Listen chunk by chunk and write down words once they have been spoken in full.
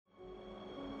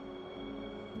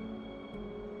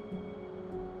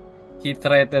he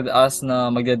threatened us na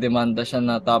magdedemanda siya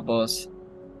na tapos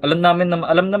alam naman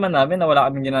namin na wala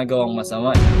kaming ginagawang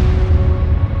masama.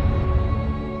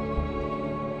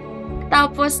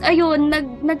 Tapos, ayun,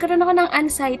 nagkaroon ako ng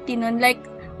anxiety nun. Like,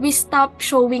 we stopped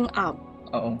showing up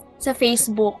Oo. sa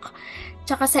Facebook,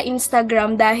 tsaka sa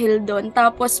Instagram dahil doon.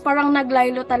 Tapos, parang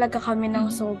naglaylo talaga kami ng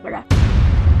sobra.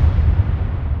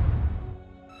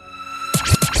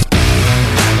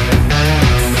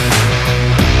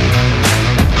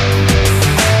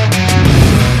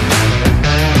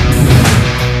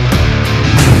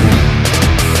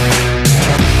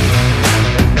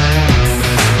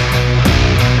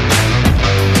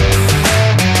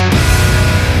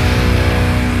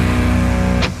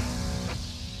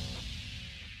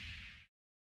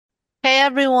 Hey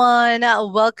everyone,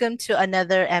 welcome to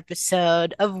another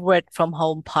episode of Work From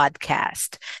Home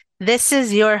podcast. This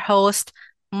is your host.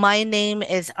 My name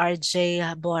is RJ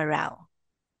Borao.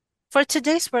 For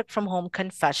today's Work From Home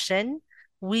confession,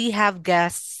 we have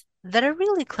guests that are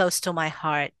really close to my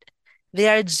heart. They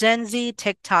are Gen Z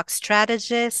TikTok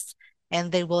strategists,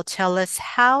 and they will tell us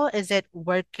how is it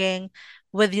working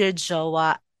with your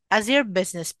jowa as your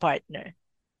business partner.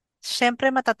 Siyempre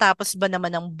matatapos ba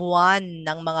naman ang buwan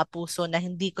ng mga puso na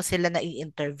hindi ko sila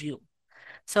nai-interview?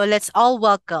 So let's all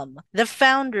welcome the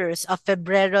founders of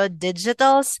Febrero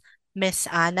Digitals, Miss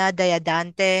Ana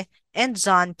Dayadante and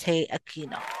John Tay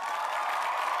Aquino.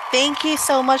 Thank you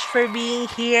so much for being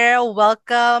here.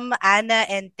 Welcome, Ana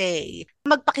and Tay.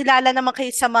 Magpakilala naman kayo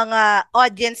sa mga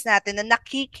audience natin na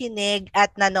nakikinig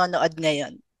at nanonood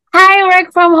ngayon. Hi,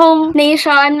 Work From Home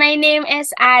Nation! My name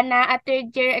is Anna, a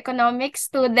third-year economics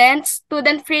student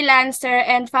freelancer,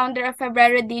 and founder of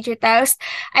Febrero Digitals.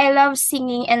 I love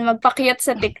singing and magpa-cute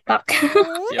sa TikTok.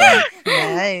 Yun.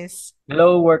 Nice.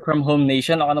 Hello, Work From Home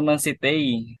Nation. Ako naman si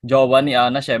Tay. Jowa ni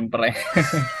Ana, syempre.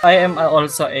 I am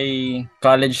also a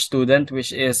college student,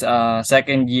 which is a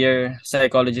second year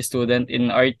psychology student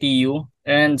in RTU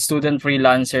and student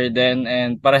freelancer din.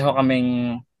 And pareho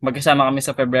magkasama kami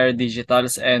sa February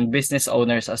Digitals and business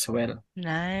owners as well.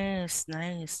 Nice,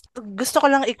 nice. Gusto ko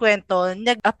lang ikwento,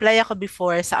 nag-apply ako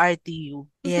before sa RTU.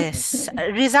 Yes,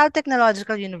 Rizal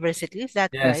Technological University, is that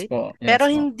Yes right? po. Yes Pero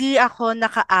po. hindi ako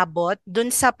nakaabot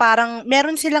dun sa parang,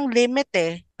 meron silang limit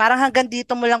eh. Parang hanggang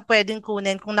dito mo lang pwedeng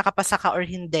kunin kung nakapasa ka or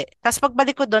hindi. Tapos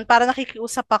pagbalik ko doon, parang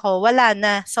nakikiusap ako, wala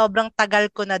na. Sobrang tagal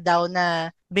ko na daw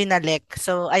na binalik.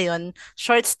 So, ayun,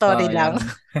 short story lang.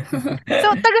 Sayang. So,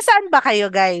 taga saan ba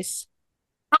kayo, guys?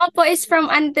 Ako po is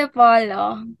from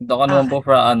Antipolo. Ako naman Ah, po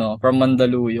from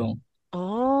Mandaluyong.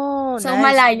 oh, So, nice.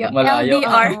 malayo. Malayo.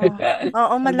 LDR.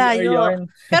 Oo, LDR malayo. yarn.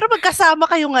 Pero magkasama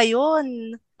kayo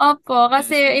ngayon. Opo,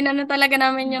 kasi Yes. inano talaga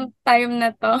namin yung time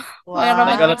na to para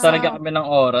Nagalat talaga Wow. kami ng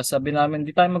oras. Sabi namin,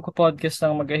 di tayo magpo-podcast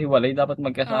ng magkahiwalay. Dapat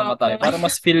magkasama Opo. tayo Ay, para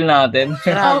mas feel natin.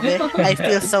 grabe. Opo. I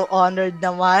feel so honored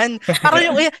naman.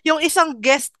 Parang yung isang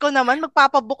guest ko naman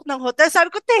magpapabook ng hotel. Sabi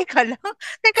ko, teka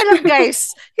lang guys.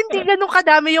 Hindi ganun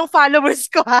kadami yung followers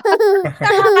ko ha.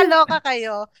 Nakakaloka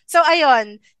kayo. So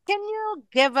ayun, can you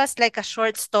give us like a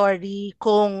short story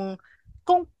kung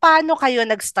paano kayo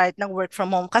nag-start ng work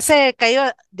from home? Kasi kayo,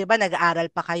 'di ba,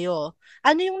 nag-aaral pa kayo.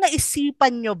 Ano yung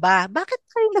naisipan nyo ba? Bakit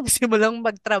kayo nagsimulang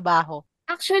magtrabaho?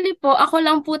 Actually po, ako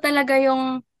lang po talaga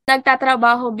yung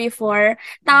nagtatrabaho before.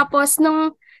 Tapos,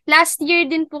 nung last year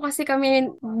din po kasi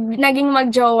kami naging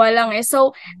magjowa lang eh.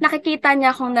 So, nakikita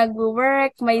niya akong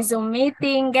nag-work, may Zoom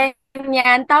meeting,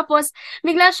 ganyan. Tapos,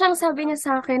 bigla siyang sabi niya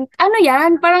sa akin, ano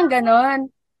yan? Parang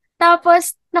ganon.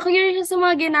 Tapos, na-curious siya sa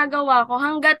mga ginagawa ko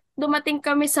hanggat dumating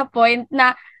kami sa point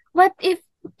na, what if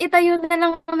itayo na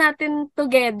lang natin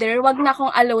together, wag na akong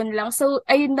alone lang. So,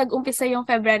 ayun, nag-umpisa yung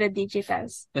February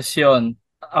Digitals. Tapos yun,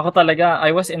 ako talaga,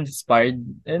 I was inspired.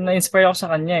 And na-inspire ako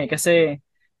sa kanya eh. Kasi,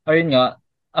 ayun nga,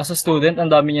 as a student,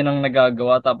 ang dami niya nang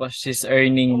nagagawa. Tapos she's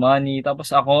earning money.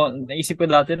 Tapos ako, naisip ko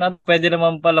dati na pwede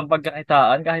naman palang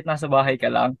pagkakitaan kahit nasa bahay ka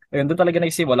lang. Ayun, doon talaga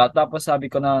nagsimula. Tapos sabi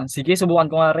ko na, sige,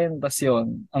 subukan ko nga rin. Tapos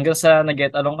yun, hanggang sa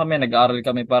nag-get along kami, nag-aaral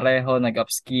kami pareho,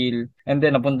 nag-upskill. And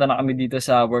then, napunta na kami dito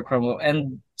sa work from home. And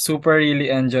super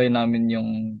really enjoy namin yung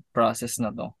process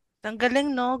na to. Ang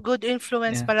galing, no? Good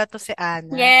influence Yeah. pala to si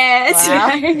Ana. Yes,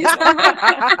 Wow. right.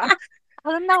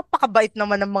 Alam, napakabait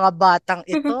naman ng mga batang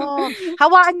ito.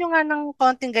 Hawaan nyo nga ng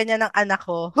konting ganyan ng anak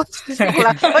ko. Joke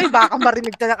lang. Uy, baka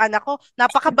marinig to ng anak ko.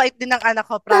 Napakabait din ng anak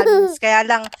ko, promise. Kaya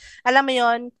lang, alam mo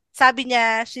yon, sabi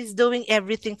niya, she's doing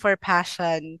everything for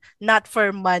passion, not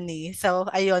for money. So,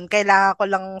 ayun, kailangan ko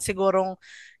lang sigurong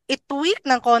i-tweak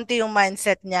ng konti yung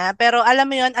mindset niya. Pero alam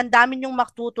mo yun, ang dami niyong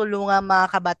makutulungan mga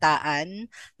kabataan,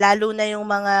 lalo na yung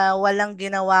mga walang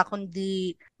ginawa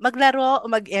kundi maglaro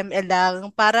o mag-ML lang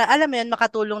para alam mo yun,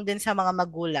 makatulong din sa mga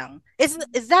magulang. Is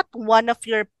that one of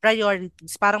your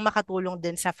priorities? Parang makatulong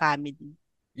din sa family?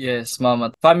 Yes,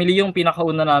 mama. Family yung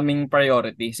pinakauna naming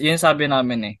priorities. Yun sabi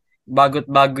namin eh. Bago't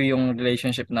bago yung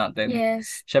relationship natin.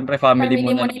 Yes. Siyempre, family Family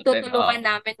muna mo natin. itutulungan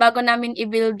namin bago namin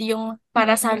i-build yung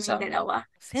para sa aming Sa dalawa.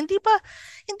 Hindi ba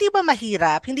hindi ba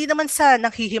mahirap? Hindi naman sa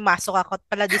nanghihimasok ako at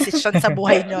pala desisyon sa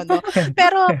buhay nyo, no?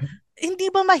 Pero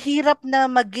hindi ba mahirap na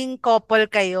maging couple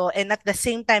kayo and at the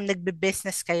same time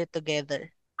nagbe-business kayo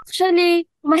together? Actually,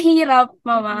 mahirap,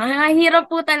 mama. Mahirap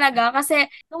po talaga kasi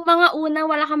nung mga una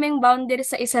wala kaming boundaries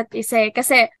sa isa't isa.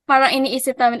 Kasi parang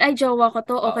iniisip namin, ay, jowa ko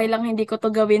to, okay lang, hindi ko to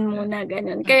gawin muna,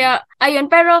 ganun. Mm-mm. Kaya, ayun.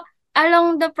 Pero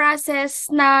along the process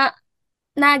na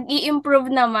nag-i-improve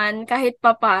naman kahit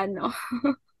papaano.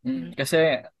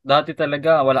 Kasi dati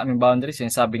talaga wala kaming boundaries.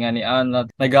 Yung sabi nga ni Anna,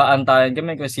 nag-aantayan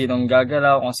kami kung sinong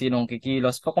gagalaw, kung sinong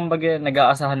kikilos. Kumbaga,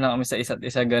 nag-aasahan lang kami sa isa't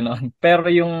isa ganon. Pero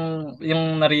yung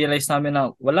na-realize namin na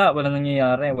wala wala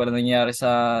nangyayari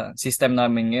sa system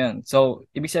namin ngayon. So,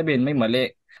 ibig sabihin may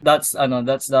mali. That's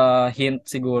the hint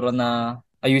siguro na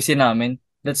ayusin namin.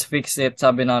 Let's fix it.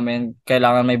 Sabi namin,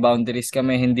 kailangan may boundaries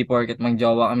kami. Hindi porket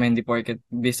magjowa kami, hindi porket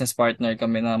business partner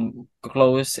kami na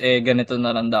close, ganito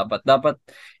na lang dapat. Dapat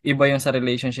iba yung sa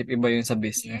relationship, iba yung sa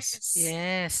business.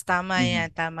 Yes, tama Mhm. yan,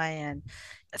 tama yan.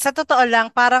 Sa totoo lang,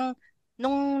 parang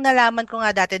nung nalaman ko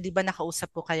nga dati, di ba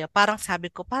nakausap ko kayo, parang sabi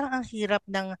ko, parang ang hirap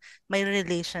ng may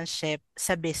relationship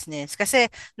sa business. Kasi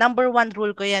number one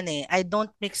rule ko yan eh, I don't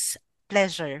mix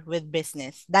pleasure with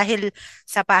business. Dahil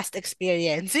sa past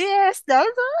experience. Yes,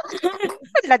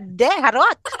 lade,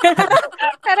 harot.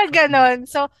 Parang ganon.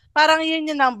 So, parang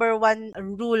yun yung number one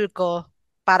rule ko.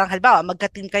 Parang halimbawa,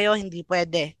 magka-team kayo, hindi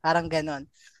pwede. Parang ganon.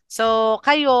 So,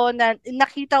 kayo,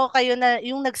 nakita ko kayo na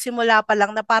yung nagsimula pa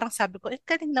lang na parang sabi ko,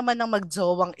 galing naman ng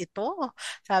magjowang ito.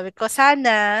 Sabi ko,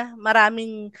 sana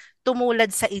maraming tumulad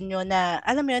sa inyo na,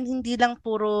 alam mo yun, hindi lang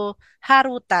puro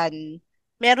harutan.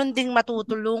 Meron ding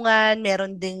matutulungan,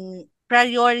 meron ding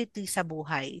priority sa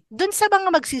buhay. Doon sa mga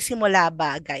magsisimula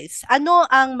ba, guys? Ano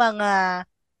ang mga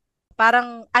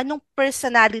parang anong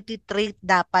personality trait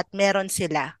dapat meron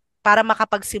sila para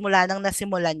makapagsimula ng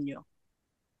nasimulan nyo?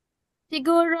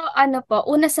 Siguro, ano po,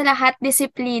 una sa lahat,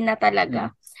 disiplina Mm. talaga.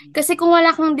 Kasi kung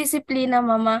wala kang disiplina,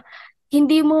 mama,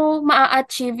 hindi mo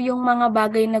maa-achieve yung mga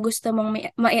bagay na gusto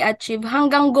mong mai-achieve.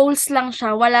 Hanggang goals lang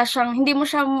siya, wala siyang, hindi mo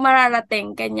siya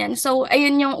mararating, ganyan. So,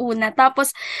 ayun yung una.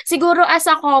 Tapos, siguro as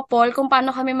a couple, kung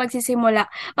paano kami magsisimula,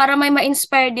 para may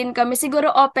ma-inspire din kami, siguro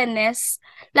openness,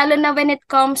 lalo na when it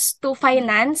comes to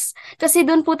finance. Kasi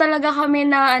doon po talaga kami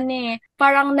na,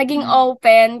 parang naging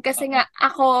open. Kasi nga,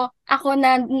 ako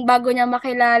na bago niya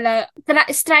makilala,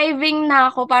 striving na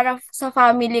ako para sa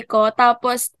family ko.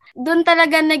 Tapos, doon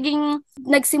talaga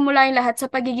nagsimula yung lahat sa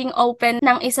pagiging open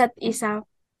ng isa't isa.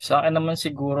 Sa akin naman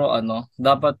siguro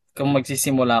dapat kung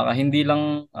magsisimula ka, hindi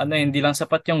lang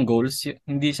sapat yung goals,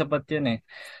 hindi sapat 'yun eh.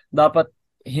 Dapat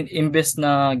imbes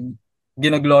na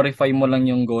gino-glorify mo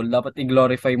lang yung goal, dapat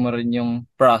i-glorify mo rin yung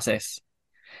process.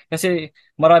 Kasi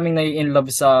maraming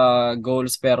nai-inlove sa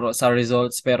goals pero sa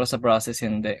results pero sa process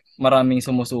hindi. Maraming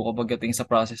sumusuko pagdating sa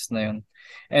process na yun.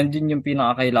 And yun yung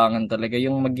pinakakailangan talaga,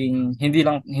 yung maging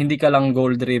hindi ka lang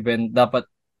goal driven, dapat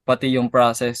pati yung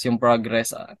process, yung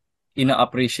progress,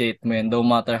 ina-appreciate mo yun no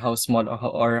matter how small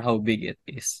or how big it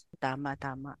is. Tama,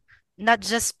 tama. Not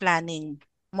just planning,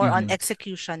 more on Mhm.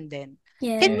 execution din.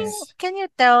 Can you Yes. Yes. can you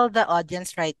tell the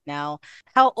audience right now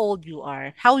how old you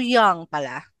are? How young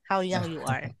pala? How young you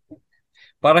are?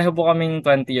 Pareho po kaming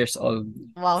 20 years old.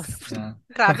 Wow. Yeah.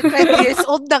 Grabe, 20 years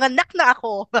old, nanganak na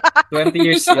ako. 20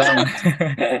 years young.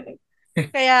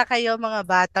 Kaya kayo mga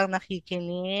batang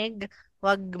nakikinig,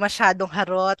 wag masyadong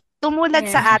harot. Tumulad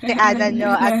Yeah. sa ate Ana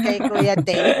nyo at kay Kuya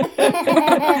Tay.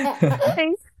 Okay.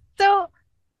 So,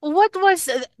 what was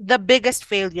the biggest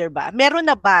failure ba? Meron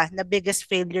na ba na biggest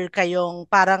failure kayong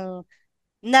parang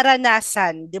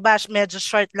naranasan? 'Di ba? Medyo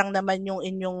short lang naman yung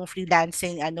inyong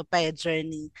freelancing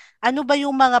journey. Ano ba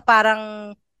yung mga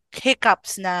parang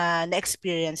hiccups na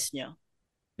na-experience nyo?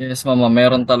 Yes, mama,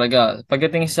 meron talaga.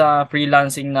 Pagdating sa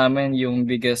freelancing namin, yung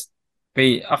biggest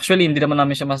actually, hindi naman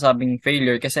namin siya masabing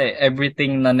failure kasi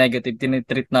everything na negative,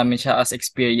 tinitreat namin siya as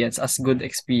experience, as good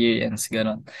experience,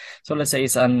 gano'n. So, let's say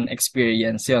it's an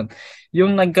experience, yon.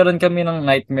 Yung nagkaroon kami ng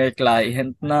nightmare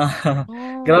client na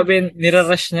Oh, grabe, yes.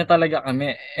 nirarush niya talaga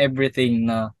kami, everything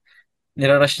na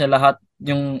nirarush niya lahat.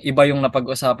 Yung iba yung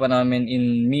napag-usapan namin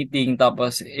in meeting,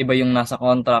 tapos iba yung nasa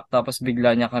contract, tapos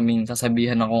bigla niya kaming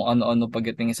sasabihan na kung ano-ano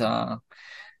pagdating sa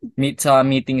meet sa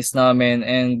meetings namin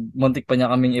and muntik pa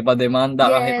niya kaming ipademanda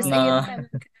kahit Yes, ayun Oh. na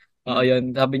talaga. yun,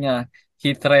 sabi niya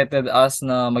he threatened us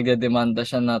na magdedemanda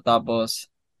siya na tapos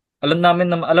alam naman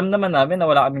namin na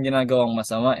wala kaming ginagawang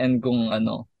masama and kung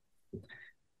ano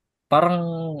parang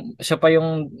siya pa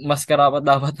yung mas karapat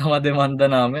dapat na mademanda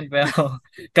namin pero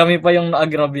kami pa yung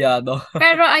naagrabyado.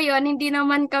 Pero ayun, hindi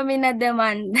naman kami na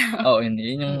demanda. Oo,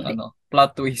 hindi. Yun yung Mm.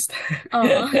 plot twist.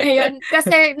 Oo, ayun.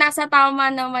 Kasi nasa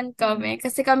tama naman kami.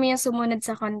 Kasi kami yung sumunod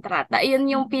sa kontrata. Ayun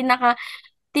yung pinaka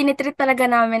tinitreat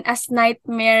talaga namin as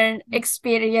nightmare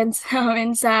experience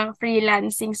namin sa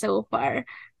freelancing so far.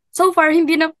 So far,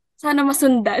 hindi na sana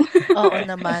masundan. Oo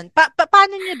naman.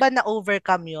 Paano niyo ba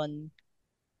na-overcome yun?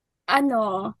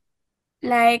 Ano,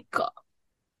 like,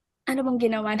 ano bang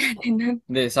ginawa natin nun?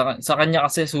 Hindi, sa kanya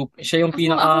kasi siya yung Ako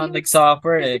pinaka yung,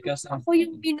 nag-suffer eh. Kasi, ako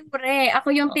yung pinure, ako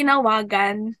yung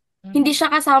tinawagan. Hindi Mm. siya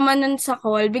kasama nun sa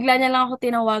call. Bigla niya lang ako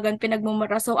tinawagan,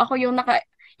 pinagmumura. So ako yung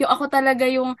ako talaga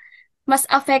yung mas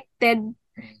affected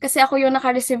kasi ako yung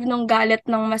naka-receive ng galit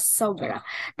ng mas sobra.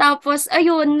 Tapos,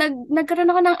 ayun, nagkaroon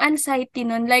ako ng anxiety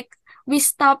nun. Like, we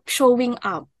stopped showing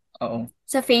up oo.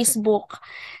 sa Facebook,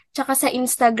 tsaka sa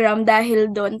Instagram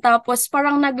dahil doon. Tapos,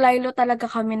 parang naglaylo talaga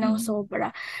kami ng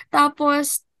sobra.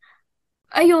 Tapos,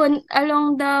 ayun,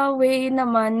 along the way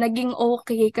naman, naging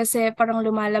okay kasi parang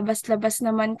lumalabas-labas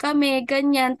naman kami,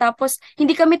 ganyan. Tapos,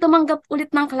 hindi kami tumanggap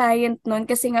ulit ng client nun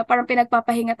kasi nga parang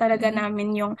pinagpapahinga talaga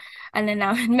namin yung,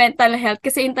 namin, mental health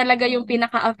kasi yun talaga yung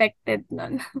pinaka-affected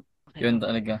nun. Okay. Yun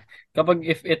talaga. Kapag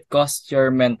if it costs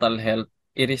your mental health,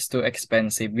 it is too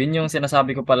expensive. Yun yung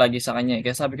sinasabi ko palagi sa kanya.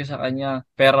 Kaya sabi ko sa kanya,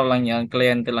 pera lang yan,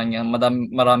 kliyente lang yan,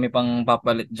 marami pang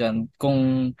papalit dyan.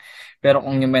 Pero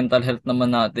kung yung mental health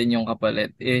naman natin yung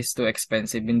kapalit, it is too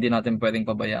expensive. Hindi natin pwedeng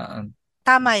pabayaan.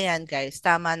 Tama yan, guys.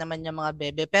 Tama naman yung mga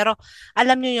bebe. Pero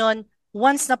alam nyo yon,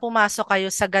 once na pumasok kayo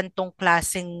sa gantong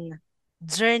klaseng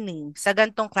journey, sa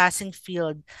gantong klaseng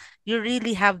field, you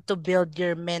really have to build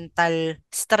your mental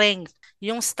strength,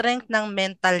 yung strength ng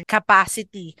mental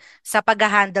capacity sa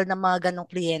pag-handle ng mga ganong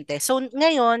kliyente. So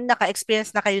ngayon,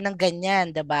 naka-experience na kayo ng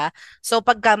ganyan, 'di ba? So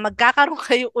pagka magkakaroon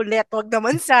kayo ulit, wag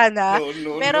naman sana,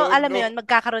 pero alam mo yon,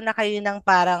 magkakaroon na kayo ng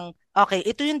parang, okay,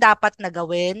 ito yung dapat na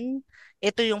gawin,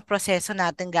 ito yung proseso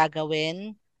natin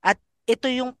gagawin, at ito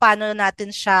yung paano natin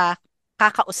siya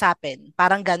kakausapin.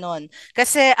 Parang ganon.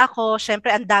 Kasi ako,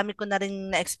 syempre, ang dami ko na rin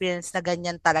na-experience na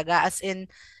ganyan talaga. As in,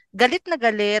 galit na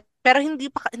galit, pero hindi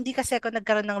kasi ako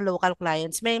nagkaroon ng local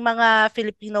clients. May mga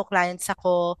Filipino clients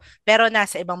ako, pero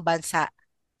nasa ibang bansa.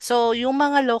 So, yung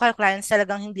mga local clients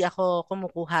talagang hindi ako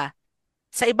kumukuha.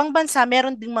 Sa ibang bansa,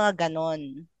 meron ding mga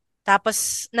ganon.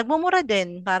 Tapos, nagmumura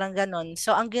din, parang ganon.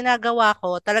 So, ang ginagawa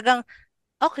ko, talagang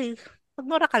okay,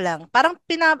 magmura ka lang. Parang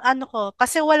ano ko,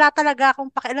 kasi wala talaga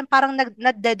akong pakialam, parang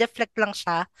nade-deflect lang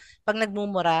siya pag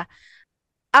nagmumura.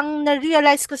 Ang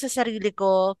na-realize ko sa sarili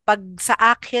ko, pag sa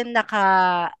akin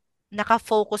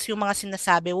naka-focus yung mga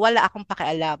sinasabi, wala akong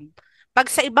pakialam. Pag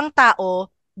sa ibang tao,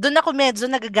 doon ako medyo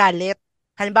nagagalit.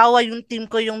 Halimbawa, yung team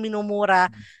ko yung minumura,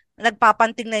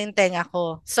 nagpapanting na yung tenga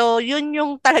ko. So, yun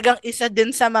yung talagang isa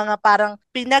din sa mga parang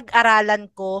pinag-aralan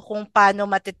ko kung paano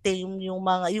matitame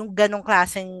yung ganong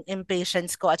klaseng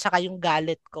impatience ko at saka yung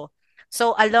galit ko.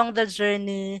 So, along the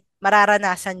journey,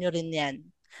 mararanasan nyo rin yan.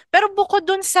 Pero bukod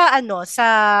dun sa sa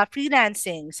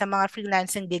freelancing, sa mga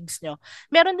freelancing gigs nyo,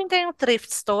 meron din kayong thrift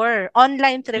store,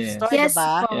 online thrift Yes. store, 'di Yes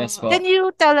ba? po. Yes Can po.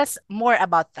 you tell us more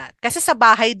about that? Kasi sa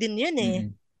bahay din 'yun eh.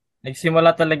 Mm.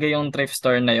 Nagsimula talaga yung thrift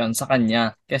store na yon sa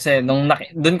kanya. Kasi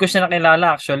doon ko siya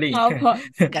nakilala actually. Opo.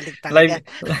 Galing talaga. Live.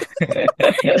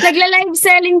 Nagla-live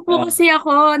selling po Ah, kasi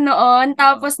ako noon.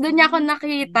 Tapos doon niya ako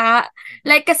nakita.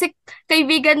 Like kasi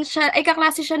kaibigan siya, ay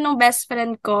kaklase siya nung best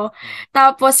friend ko.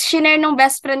 Tapos shinare nung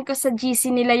best friend ko sa GC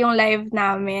nila yung live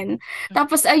namin.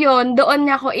 Tapos ayun, doon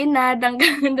niya ako inad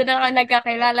hanggang doon ako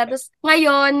nagkakilala. Tapos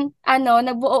ngayon,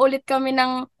 nagbuo ulit kami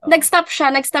ng nag-stop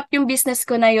yung business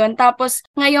ko na yon. Tapos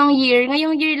ngayong year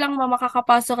lang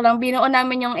makakapasok lang, binuo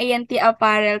namin yung ANT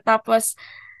apparel. Tapos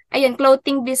ayun,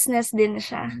 clothing business din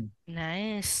siya.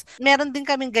 Nice. Meron din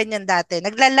kaming ganyan dati.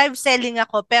 Nagla-live selling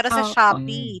ako pero sa Opo.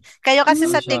 Shopee. Kayo kasi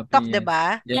sa sa Mm. TikTok, Shopee, 'di yes. ba?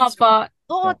 Yes Opo.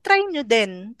 Oo, po. try nyo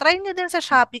din. Try nyo din sa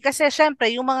Shopee kasi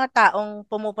syempre yung mga taong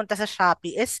pumupunta sa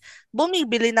Shopee is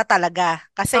bumibili na talaga.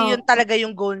 Kasi yun Opo. talaga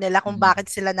yung goal nila kung Mm. bakit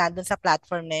sila nandun sa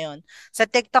platform na yun. Sa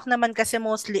TikTok naman kasi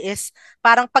mostly is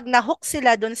parang pag na-hook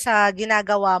sila dun sa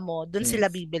ginagawa mo, dun sila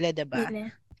Yes. bibili, 'di ba? Bili.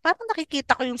 Parang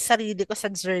nakikita ko yung sarili ko sa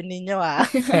journey nyo, ah.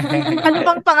 Ano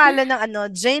bang pangalan ng ano?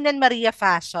 Jane and Maria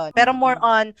Fashion. Pero more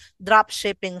on drop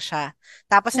shipping siya.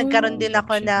 Tapos nagkaroon din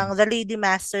ako ng Dropshipping. The Lady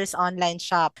Masters online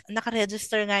shop.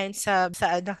 Nakaregister ngayon sa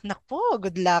anak po,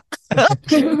 good luck.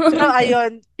 Pero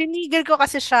ayun, tinigil ko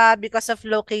kasi siya because of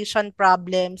location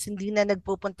problems. Hindi na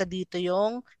nagpupunta dito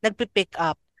yung nagpipick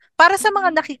up. Para sa mga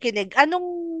nakikinig, anong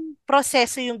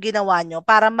proseso yung ginawa nyo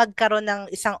para magkaroon ng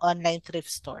isang online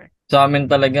thrift store? Sa amin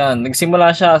talaga,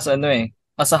 nagsimula siya as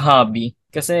as a hobby.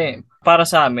 Kasi para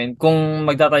sa amin, kung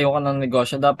magtatayo ka ng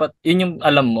negosyo, dapat yun yung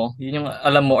alam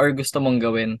mo or gusto mong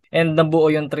gawin. And nabuo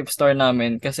yung trip store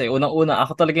namin kasi unang-una,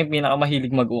 ako talaga yung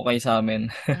pinakamahilig mag-ukay sa amin.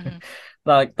 Mhm.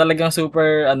 Talagang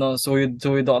super,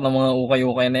 suyod ako ng mga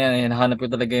ukay-ukay na yan. Hinahanap ko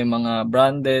talaga yung mga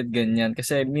branded, ganyan.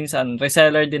 Kasi minsan,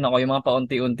 reseller din ako, yung mga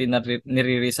paunti-unti na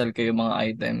nire-resell ko yung mga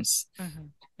items. Mhm.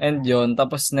 And yun,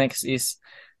 tapos next is,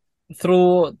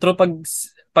 through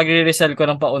pagre-resell ko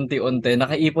ng paunti-unti,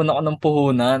 nakaipon ako ng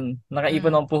puhunan. Nakaipon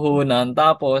Mhm. ako ng puhunan.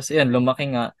 Tapos, yan,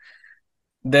 lumaki nga.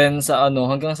 Then sa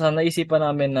hanggang sa naisipan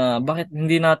namin na bakit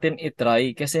hindi natin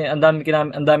i-try kasi ang dami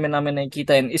namin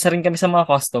nakikita yun. Isa rin kami sa mga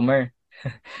customer.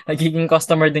 Nagiging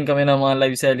customer din kami ng mga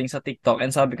live selling sa TikTok and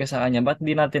sabi ko sa kanya, ba't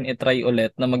hindi natin i-try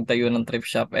ulit na magtayo ng thrift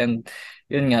shop and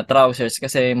yun nga, trousers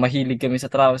kasi mahilig kami sa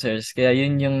trousers kaya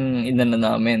yun yung inano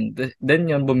namin. Then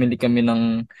yun, bumili kami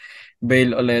ng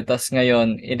bail ulit. Tas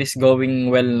ngayon, it is going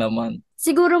well naman.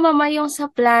 Siguro mama yung sa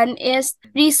plan is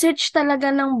research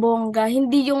talaga ng bongga,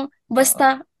 hindi yung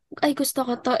basta ay gusto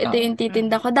ko to, ito yung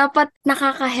titinda ko. Dapat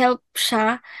nakaka-help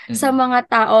siya sa Mm. mga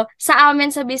tao. Sa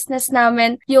amin, sa business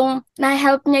namin, yung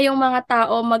na-help niya yung mga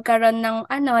tao magkaroon ng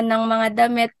ng mga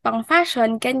damit pang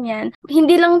fashion, ganyan.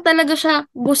 Hindi lang talaga siya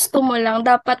gusto mo lang,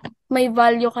 dapat may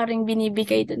value ka ring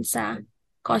binibigay dun sa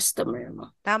customer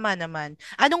mo. Tama naman.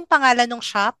 Anong pangalan ng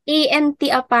shop? ANT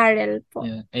Apparel po.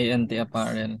 Yeah, ANT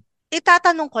Apparel.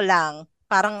 Itatanong ko lang,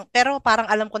 pero parang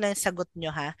alam ko na yung sagot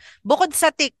nyo ha. Bukod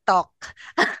sa TikTok,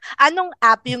 anong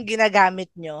app yung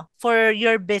ginagamit nyo for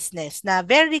your business na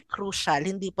very crucial,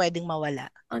 hindi pwedeng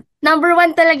mawala? Number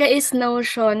one talaga is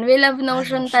Notion. We love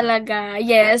Notion Notion. talaga.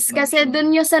 Yes, kasi Notion.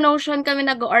 dun yung sa Notion kami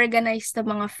nag-organize ng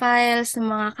mga files, ng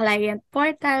mga client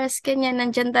portals, ganyan.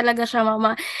 Nandyan talaga siya,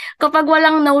 mama. Kapag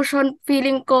walang Notion,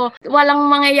 feeling ko walang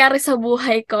mangyayari sa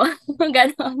buhay ko.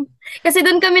 Ganon. Kasi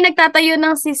dun kami nagtatayo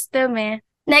ng system eh.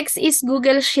 Next is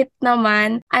Google Sheet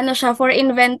naman. Ano siya, for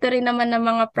inventory naman ng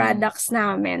mga products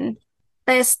namin.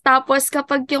 Tapos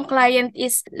kapag yung client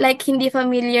is like hindi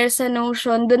familiar sa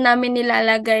Notion, doon namin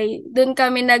nilalagay, doon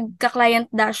kami nagka-client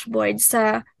dashboard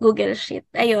sa Google Sheet.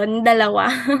 Ayun,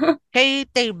 dalawa. Kay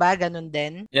Tay ba, ganun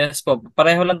din? Yes po,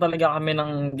 pareho lang talaga kami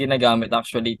ng ginagamit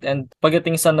actually. And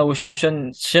pagdating sa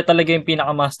Notion, siya talaga yung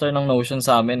pinaka-master ng Notion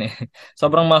sa amin eh.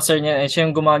 Sobrang master niya, siya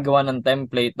yung gumagawa ng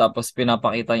template tapos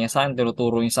pinapakita niya sa akin,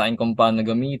 tinuturo niya sa akin kung paano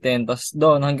gamitin. Tapos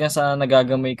doon, hanggang sa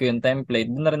nagagamay ko yung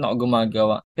template, doon na rin ako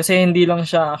gumagawa. Kasi hindi lang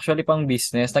siya actually pang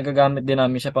business, nagagamit din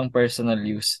namin siya pang personal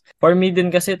use. For me din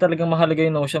kasi talagang mahalaga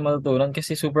yung Notion matutunan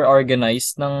kasi super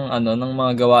organized ng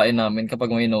mga gawain namin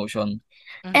kapag may Notion.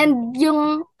 And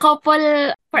yung couple,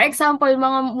 for example,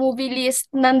 mga movie list,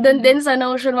 nandun din sa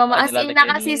Notion, mama. As in, Nilalagay.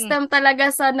 naka-system talaga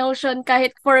sa Notion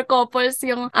kahit for couples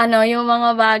yung mga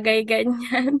bagay,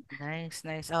 ganyan. Nice,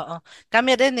 nice. Oo.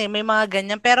 Kami rin eh, may mga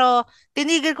ganyan. Pero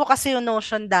tinigil ko kasi yung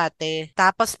Notion dati.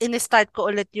 Tapos in-start ko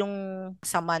ulit yung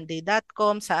sa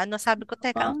monday.com, sa ano. Sabi ko,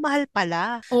 teka, ang mahal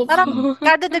pala. Parang Mm. Opo.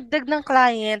 kada dagdag ng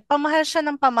client, pamahal siya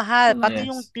ng pamahal. Pati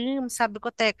yung Yes. team. Sabi ko,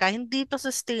 teka, hindi to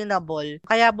sustainable.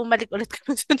 Kaya bumalik ulit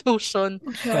kami sa Notion.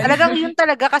 Yun. Talagang yun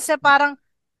talaga kasi parang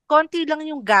konti lang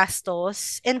yung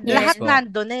gastos and Yes lahat Yes. po.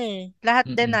 nandun eh. Lahat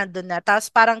din Mm-mm. nandun na. Tapos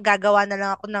parang gagawa na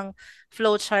lang ako ng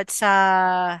flowchart sa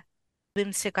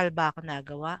whimsical ba ako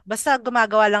nagawa? Basta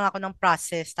gumagawa lang ako ng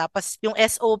process. Tapos yung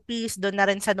SOPs doon na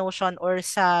rin sa Notion or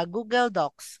sa Google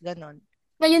Docs. Ganon.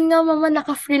 Ngayon nga, mama,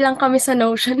 naka-free lang kami sa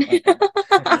Notion.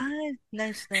 Ah,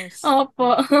 nice, nice.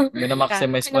 Opo. Ka-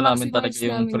 Minamaximize po namin talaga Pinamaximize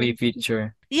yung namin free yun. feature.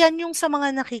 Yan yung sa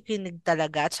mga nakikinig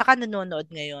talaga at saka nanonood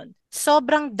ngayon.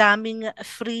 Sobrang daming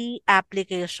free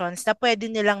applications na pwede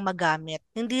nilang magamit.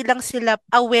 Hindi lang sila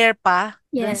aware pa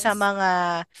dun sa Yes. mga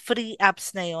free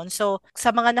apps na yon. So, sa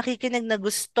mga nakikinig na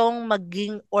gustong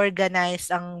maging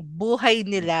organized ang buhay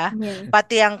nila, Yes.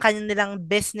 pati ang kanilang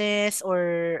business or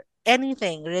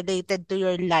anything related to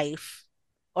your life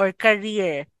or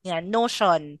career, yan,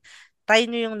 Notion. Try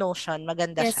nyo yung Notion.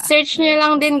 Maganda Yes, siya. search nyo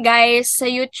lang din guys sa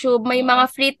YouTube. May mga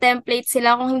free templates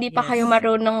sila kung hindi pa kayo Yes.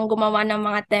 marunong gumawa ng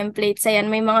mga templates. Ayan,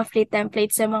 may mga free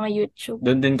templates sa mga YouTube.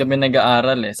 Doon din kami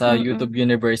nag-aaral sa Mm-mm. YouTube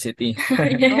University.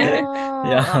 Yeah. Oh,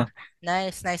 Yeah.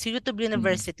 Nice, nice. YouTube Mm.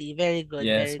 University. Very good,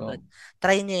 Yes very po. good.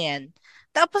 Try niyo yan.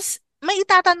 Tapos, may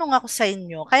itatanong ako sa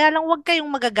inyo. Kaya lang huwag kayong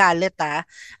magagalit ah.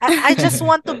 I just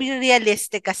want to be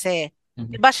realistic kasi.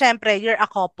 Mhm. Diba, syempre, you're a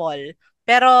couple.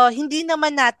 Pero hindi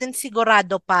naman natin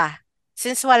sigurado pa.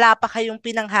 Since wala pa kayong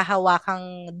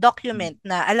pinanghahawakang document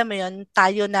na, alam mo yon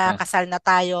tayo na Ah. kasal na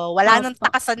tayo, wala nang Opo.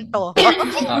 takasan Mm. to.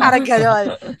 Ah. Parang gano'n.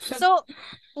 So,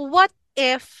 what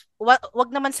if, wag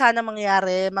naman sana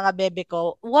mangyari, mga bebe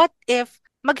ko, what if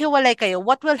maghiwalay kayo?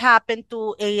 What will happen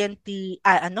to ANT,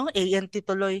 ANT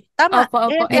tuloy. Tama, Opo, opo.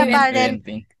 ANT Ayun. Apparent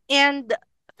Anything. and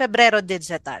Febrero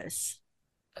Digitals.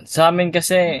 Sa amin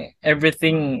kasi,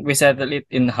 everything we settle it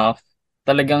in half.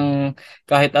 Talagang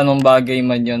kahit anong bagay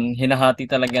man yun, hinahati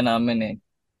talaga namin eh.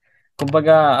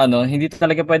 Kumbaga, hindi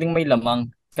talaga pwedeng may lamang.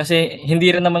 Kasi hindi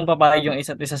rin naman papayag yung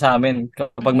isa't isa sa amin.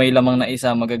 Kapag may lamang na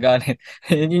isa, magagalit.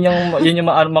 Yun yung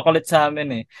makulit sa amin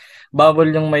eh.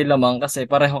 Bawal yung may lamang kasi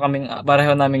pareho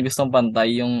namin gustong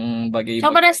pantay yung So,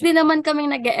 pares bagay-bagay. din naman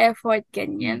kaming nag-e-effort,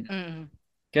 ganyan. Mm. Mm.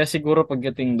 Kaya siguro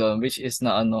pagdating doon, which is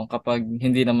na kapag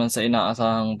hindi naman sa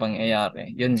inaasahang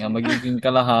pangyayari, yun nga, magiging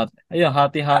kalahat, ayun,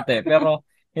 hati-hati. Pero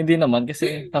hindi naman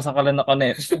kasi sasakalan ako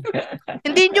net.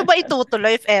 Hindi nyo ba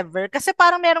itutuloy if ever? Kasi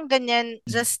parang merong ganyan,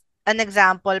 just an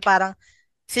example, parang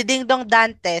si Ding Dong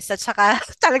Dantes at saka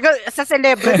talaga sa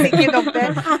celebrity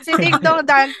kinompe. Si Ding Dong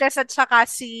Dantes at saka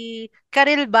si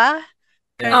Karil ba?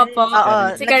 Yeah, Opo, Karil. Oo,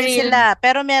 Karil. si naging Karil. sila.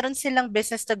 Pero meron silang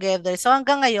business together. So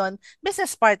hanggang ngayon,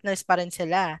 business partners pa rin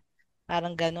sila.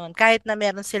 Parang ganun. Kahit na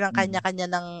meron silang Mm. kanya-kanya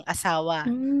ng asawa.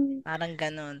 Mm. Parang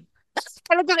ganun.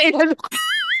 Talagang inalok.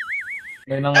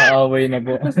 May nang-aaway na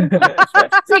po.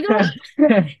 Siguro,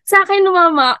 sa akin,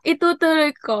 mama,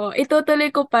 itutuloy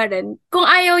ko pa rin. Kung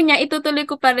ayaw niya, itutuloy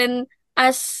ko pa rin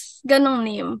as ganong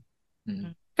name.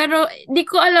 Mm. Pero, di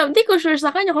ko sure sa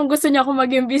kanya kung gusto niya ako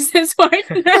maging business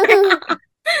partner.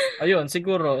 Ayun,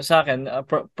 siguro sa akin,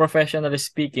 professionally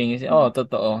speaking,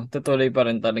 totoo. Tutuloy pa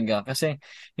rin talaga. Kasi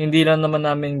hindi lang naman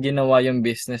namin ginawa yung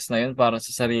business na yun para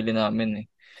sa sarili namin eh.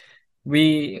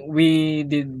 We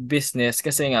did business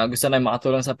kasi nga gusto namin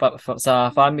makatulong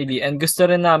sa family and gusto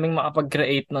rin namin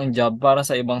makapag-create ng job para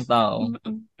sa ibang tao.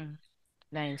 Mm-mm. Mm,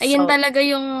 nice. Ayun So, talaga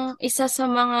yung isa sa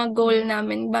mga goal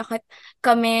namin. Bakit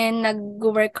kami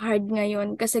nag-work hard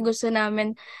ngayon? Kasi gusto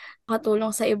namin makatulong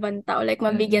sa ibang tao. Like,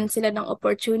 mabigyan Mm-mm. sila ng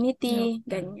opportunity. mm,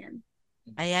 Ganyan.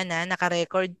 ayan na,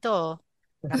 naka-record to.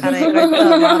 Naka-record to,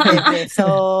 mga bebe. So,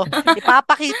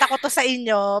 ipapakita ko to sa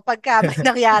inyo pagka may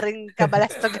nangyaring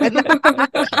kabalastugan.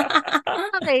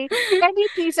 Okay. Any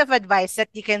piece of advice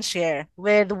that you can share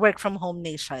with Work from Home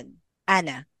Nation?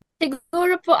 Ana.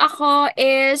 Siguro po ako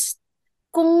is,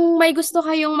 kung may gusto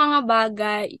kayong mga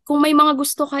bagay, kung may mga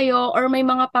gusto kayo or may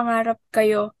mga pangarap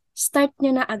kayo, start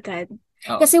nyo na agad.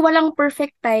 Oo. Kasi walang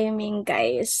perfect timing,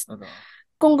 guys. Totoo.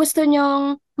 Kung gusto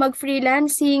nyong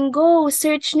mag-freelancing, go,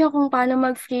 search nyo kung paano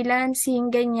mag-freelancing,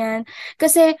 ganyan.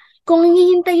 Kasi kung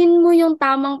hihintayin mo yung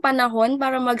tamang panahon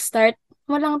para mag-start,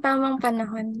 walang tamang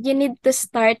panahon. You need to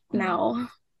start now.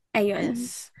 Ayun.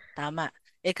 Yes. Tama.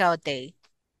 Ikaw, Tay.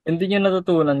 Hindi nyo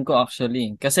natutunan ko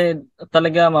actually. Kasi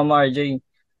talaga, Mama RJ,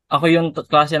 ako yung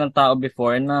klase ng tao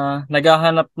before na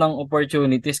naghahanap ng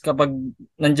opportunities kapag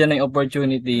nandyan na yung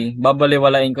opportunity,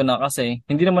 babaliwalain ko na kasi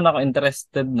hindi naman ako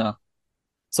interested na.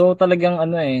 So talagang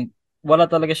wala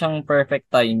talaga siyang perfect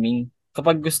timing.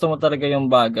 Kapag gusto mo talaga yung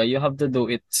bagay, you have to do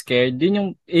it scared.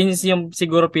 Yun yung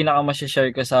siguro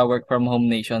pinaka-share ko sa Work from Home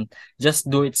Nation. Just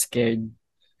do it scared.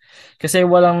 Kasi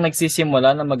walang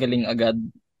nagsisimula na magaling agad.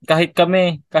 Kahit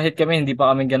kami hindi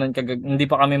pa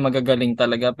kami magagaling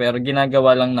talaga pero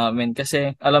ginagawa lang namin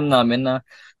kasi alam namin na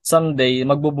someday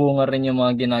magbubunga rin yung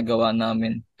mga ginagawa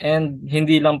namin. And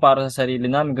hindi lang para sa sarili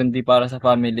namin kundi para sa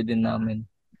family din namin.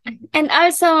 And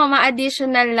also,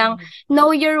 ma-additional lang, Mhm.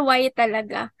 know your why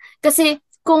talaga. Kasi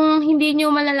kung hindi nyo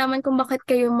malalaman kung bakit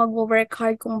kayo mag-work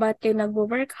hard, kung bakit kayo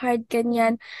nag-work hard,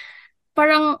 ganyan,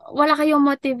 parang wala kayong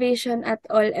motivation at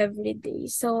all every day.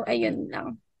 So, ayun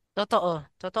lang. Totoo.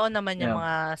 Totoo naman yung Yeah.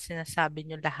 mga sinasabi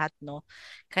nyo lahat, no?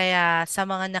 Kaya sa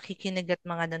mga nakikinig at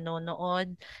mga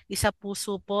nanonood, isa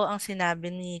puso po ang sinabi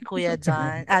ni Kuya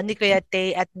John, ni Kuya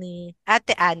Tay at ni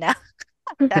Ate Ana.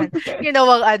 You know,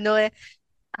 ang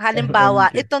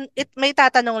halimbawa, Thank you. may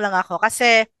tatanong lang ako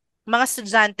kasi mga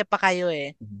estudyante pa kayo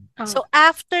eh. Oh. So,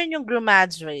 after yung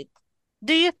graduate,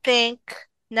 do you think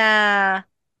na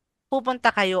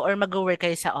pupunta kayo or mag-work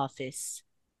kayo sa office?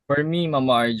 For me,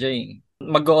 Mama RJ,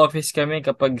 mag-office kami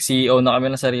kapag CEO na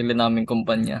kami ng sarili naming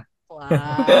kumpanya. Wow.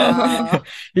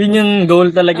 Yun yung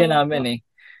goal talaga namin Opo. eh.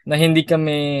 Na hindi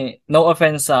kami, no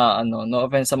offense sa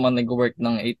mga nag-work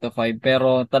ng 8 to 5,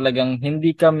 pero talagang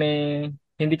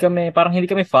parang hindi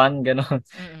kami fan, gano'n.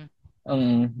 Mm-mm.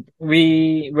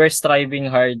 we're striving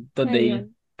hard today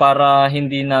Ayun. para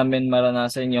hindi namin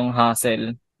maranasan yung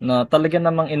hassle na talaga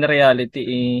namang in reality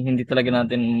hindi talaga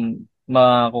natin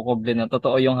makukuble na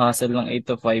totoo yung hassle ng 8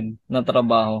 to 5 na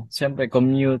trabaho. Siyempre,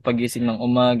 commute, pagising ng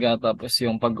umaga, tapos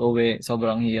yung pag-uwi,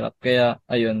 sobrang hirap. Kaya,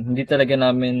 ayun, hindi talaga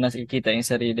namin nakikita yung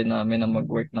sarili namin na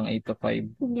mag-work ng 8 to 5.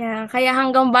 Yeah, kaya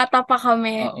hanggang bata pa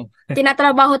kami, Oo.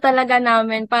 tinatrabaho talaga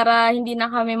namin para hindi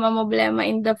na kami mamblema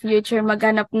in the future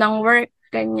maghanap ng work,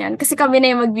 ganyan. Kasi kami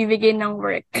na yung magbibigay ng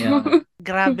work. Yeah.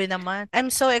 Grabe naman.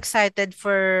 I'm so excited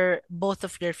for both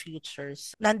of your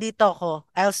futures. Nandito ako.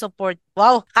 I'll support.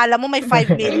 Wow, kala mo may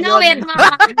 5 I know it, million.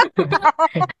 mama.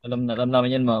 Alam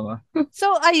namin yan, mama. So,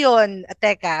 ayun,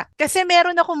 teka. Kasi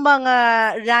meron akong mga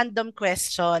random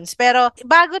questions. Pero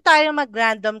bago tayo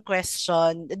mag-random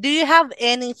question, do you have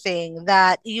anything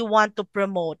that you want to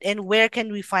promote and where can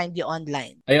we find you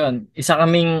online? Ayun, isa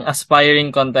kaming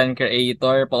aspiring content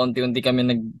creator. Paunti-unti kami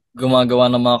gumagawa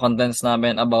ng mga contents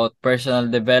namin about personal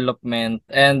development.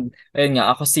 And ayun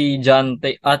nga, ako si John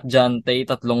Tay, at John Tay,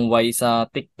 3 Y sa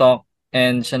TikTok.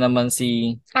 And siya naman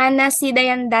si... Ana si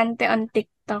Dayan Dante on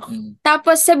TikTok. Mm.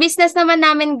 Tapos sa business naman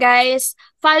namin guys,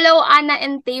 follow Ana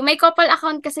and Tay. May couple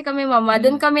account kasi kami mama.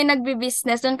 Doon kami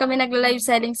nagbi-business, doon kami nagla-live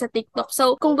selling sa TikTok.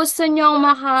 So kung gusto nyo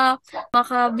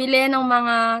makabili ng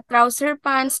mga trouser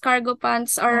pants, cargo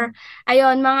pants, or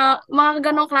ayun, mga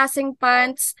ganong klaseng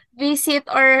pants, visit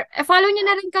or follow nyo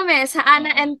na rin kami sa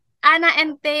Ana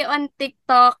and Tay on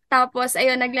TikTok. Tapos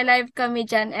ayun, nagla-live kami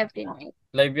dyan every night.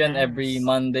 Live yan every Nice.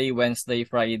 Monday, Wednesday,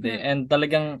 Friday. And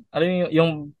talagang, alam mo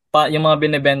yung mga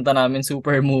binebenta namin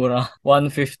super mura.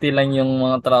 150 lang yung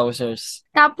mga trousers.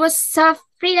 Tapos sa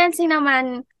freelancing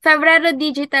naman, Febrero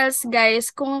Digitals guys,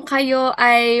 kung kayo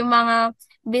ay mga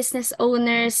business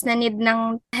owners na need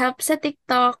ng help sa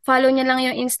TikTok, follow nyo lang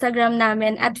yung Instagram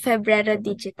namin at Febrero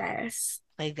Digitals.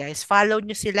 Okay guys, follow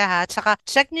nyo sila ha. Tsaka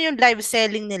check nyo yung live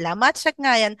selling nila. Ma-check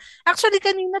nga yan. Actually,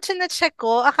 kanina check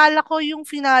ko, akala ko yung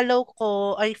finalo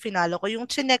ko, yung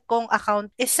chinek kong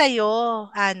account is sa'yo,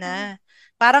 Ana.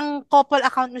 Parang couple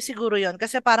account mo siguro yon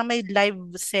kasi parang may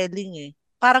live selling eh.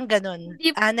 Parang ganun.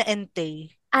 Hindi, Ana and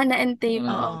Tay. Ana and Tay po.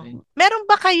 Oo. Okay. Meron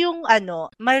ba kayong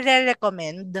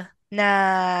mare-recommend na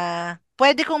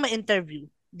pwede kong ma-interview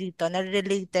dito na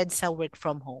related sa work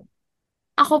from home?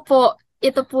 Ako po,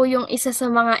 ito po yung isa sa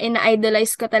mga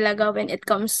ina-idolize ko talaga when it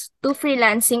comes to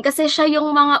freelancing. Kasi siya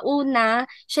yung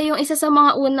isa sa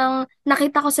mga unang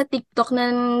nakita ko sa TikTok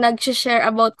na nag-share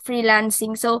about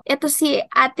freelancing. So, ito si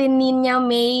Ate Nina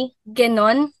May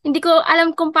Genon. Hindi ko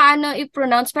alam kung paano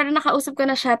i-pronounce, pero nakausap ko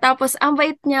na siya. Tapos, ang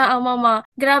bait niya, ang mama.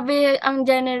 Grabe, ang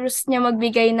generous niya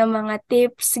magbigay ng mga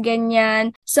tips,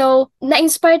 ganyan. So,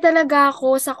 na-inspire talaga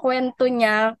ako sa kwento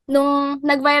niya nung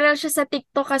nag-viral siya sa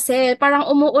TikTok kasi parang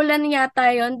umuulan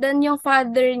yata yun. Then yung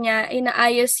father niya,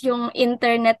 inaayos yung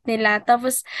internet nila.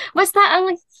 Tapos, basta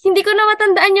hindi ko na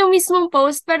matandaan yung mismong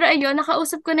post, pero ayun,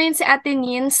 nakausap ko na yun si Ate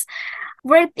Nins.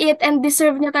 Worth it and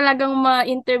deserve niya talagang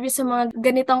ma-interview sa mga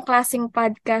ganitong klaseng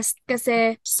podcast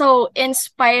kasi so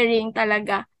inspiring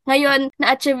talaga. Ngayon,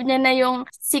 na-achieve niya na yung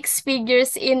 6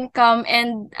 figures income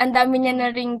and ang dami niya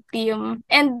na ring team.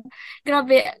 And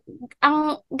grabe,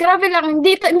 grabe lang,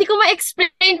 hindi ko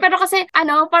ma-explain pero kasi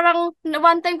parang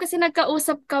one time kasi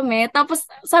nagkausap kami tapos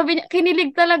sabi niya,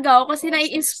 kinilig talaga ako kasi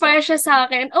nai-inspire siya sa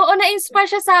akin. Oo, na-inspire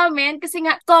siya sa amin kasi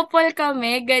nga couple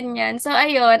kami, ganyan. So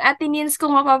ayun, Ate Nins,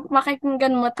 kung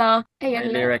makikinggan mo to, ayun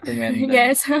Highly lang. recommended.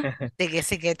 Yes.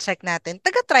 Sige, check natin.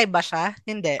 Taga-tribe ba siya?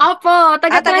 Hindi. Opo,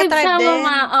 taga-tribe Taga-tribe siya, din.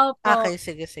 mama. Opo. Okay,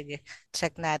 sige.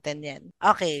 Check natin yan.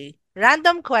 Okay.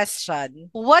 Random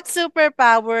question. What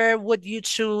superpower would you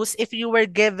choose if you were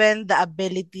given the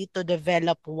ability to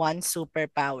develop one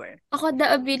superpower? Ako, the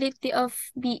ability of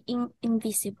being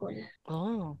invisible.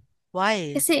 Oh,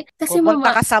 why? Kasi Pupunta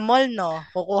mama, ka sa mall, no?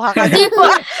 Kukuha ka hindi ng... po.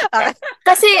 Okay.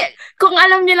 Kasi, kung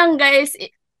alam niyo lang guys,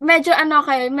 medyo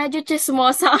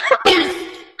chismosa.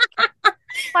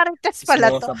 Parang test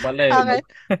pala to. Chismosa pala eh, no?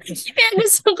 Okay. Kaya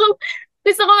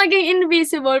gusto ko maging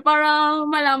invisible para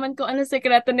malaman kung ano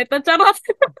sekreto nito. Charot.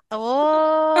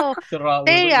 Oh, Sira ulo ba,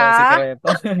 Thea. sekreto.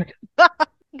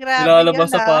 Grabe yan, Nilalabas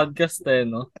sa ah. podcast eh,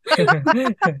 no?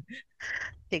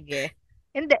 Sige.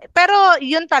 Hindi. Pero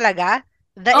yun talaga,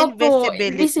 the Opo, invisibility.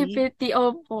 invisibility,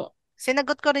 opo.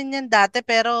 Sinagot ko rin yan dati,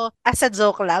 pero as a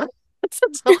joke lang. As a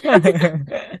joke lang.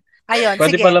 Ayun,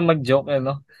 Pwede sige. pala mag-joke eh,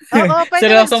 no? Oo, pwede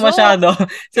Seryoso mag-joke. masyado.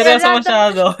 Kaya Seryoso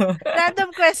masyado. random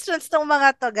questions tong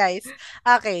mga to, guys.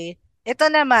 Okay.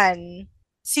 Ito naman.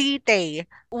 Si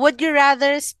Tay, would you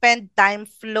rather spend time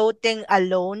floating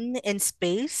alone in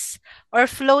space or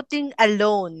floating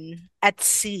alone at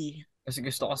sea? Kasi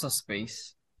gusto ko sa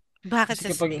space. Bakit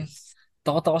Kasi sa kapag space?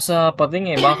 Takot ako sa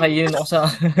pating baka kainin ako sa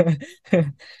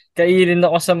kainin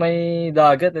ako sa may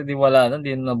dagat, di wala na,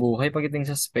 di na nabuhay. Pagdating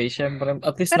sa space, syempre,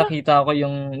 at least Pero nakita ko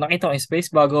yung space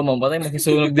bago mamatay,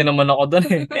 magsusunog din naman ako doon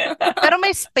eh. pero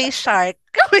may space shark.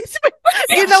 May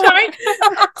ginawa Shark.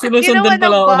 ginawa Sinusundan ng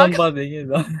pala ako ng bug. pating,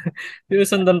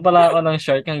 Sinusundan pala ako ng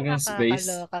shark hanggang space.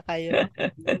 Nakakaloka kayo.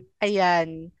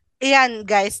 Ayan. Ayan,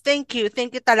 guys. Thank you.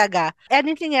 Thank you talaga.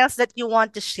 Anything else that you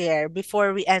want to share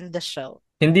before we end the show?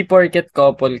 Hindi porket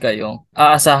couple kayo,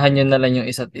 aasahan nyo na lang yung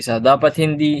isa't isa. Dapat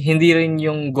hindi rin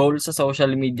yung goal sa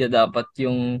social media dapat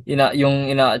yung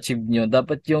ina-achieve nyo.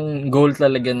 Dapat yung goal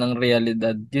talaga ng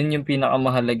realidad. Yun yung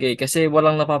pinakamahalaga kasi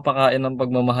walang napapakain ng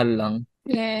pagmamahal lang.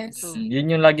 Yes. True.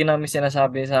 Yun yung lagi namin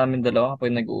sinasabi sa amin dalawa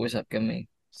kapag nag-uusap kami.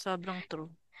 Sobrang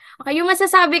true. Okay, yung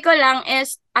masasabi ko lang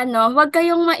is, huwag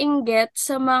kayong mainggit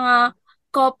sa mga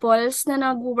couples na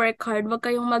nag-work hard. Huwag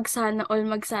kayong magsana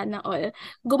all.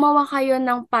 Gumawa kayo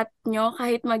ng path nyo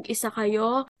kahit mag-isa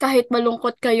kayo, kahit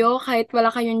malungkot kayo, kahit wala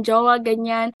kayong jowa,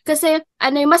 ganyan. Kasi,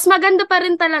 mas maganda pa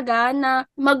rin talaga na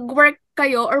mag-work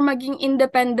kayo or maging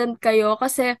independent kayo.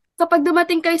 Kasi, kapag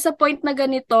dumating kayo sa point na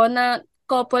ganito na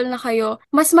couple na kayo,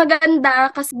 mas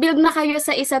maganda kasi build na kayo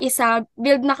sa isa't isa,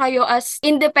 build na kayo as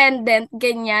independent,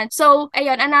 ganyan. So,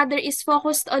 ayun, another is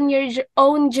focused on your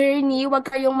own journey.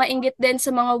 Huwag kayong mainggit din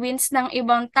sa mga wins ng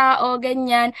ibang tao,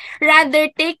 ganyan.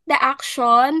 Rather, take the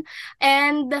action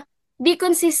and be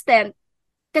consistent.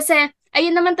 Kasi,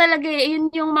 ayun naman talaga,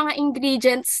 yun yung mga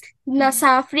ingredients na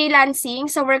sa freelancing,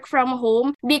 sa work from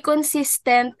home, be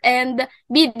consistent and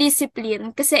be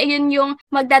disciplined. Kasi ayun yung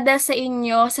magdadala sa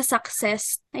inyo sa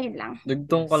success. Ayun lang.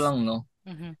 Dugtong ko lang, no?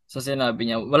 Mhm. Sa sinabi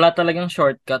niya, wala talagang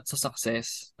shortcut sa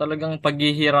success. Talagang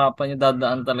paghihirapan niyo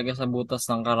dadaan talaga sa butas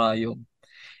ng karayom.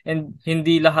 And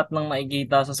hindi lahat ng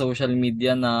makikita sa social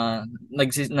media na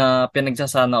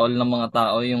pinagsasana all ng mga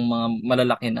tao, yung mga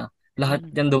malalaki na. Lahat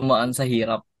Mhm. yan dumaan sa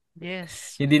hirap.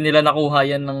 Yes. Hindi nila nakuha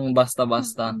yan ng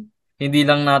basta-basta. Hindi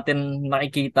lang natin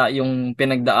nakikita yung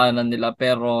pinagdaanan nila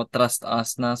pero trust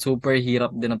us na super hirap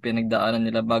din ang pinagdaanan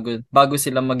nila bago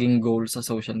sila maging goal sa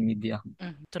social media.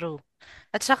 True.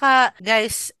 At saka,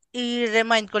 guys,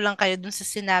 i-remind ko lang kayo dun sa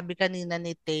sinabi kanina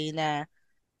ni Tay na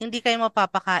hindi kayo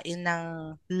mapapakain ng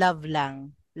love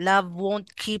lang. Love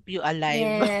won't keep you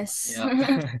alive. Yes.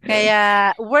 Yeah. Kaya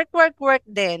work, work, work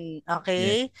din. Yeah.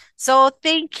 Okay? So,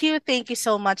 thank you. Thank you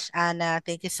so much, Anna.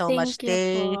 Thank you so much, Thank you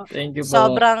Tay. po. Thank you po.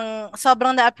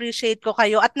 Sobrang na-appreciate ko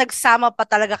kayo at nagsama pa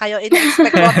talaga kayo.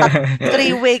 Ina-expect ko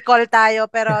three-way call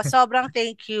tayo. Pero sobrang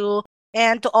thank you.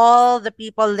 And to all the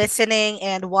people listening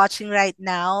and watching right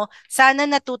now, sana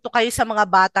natuto kayo sa mga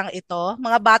batang ito.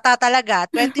 Mga bata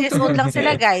talaga. 20 years old lang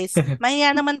sila, guys.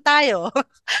 Mahiya naman tayo.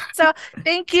 So,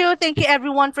 thank you. Thank you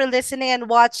everyone for listening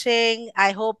and watching.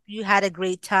 I hope you had a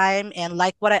great time. And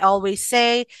like what I always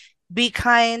say, be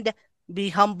kind,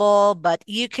 be humble, but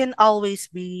you can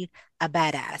always be a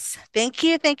badass. Thank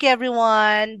you. Thank you,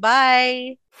 everyone.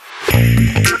 Bye.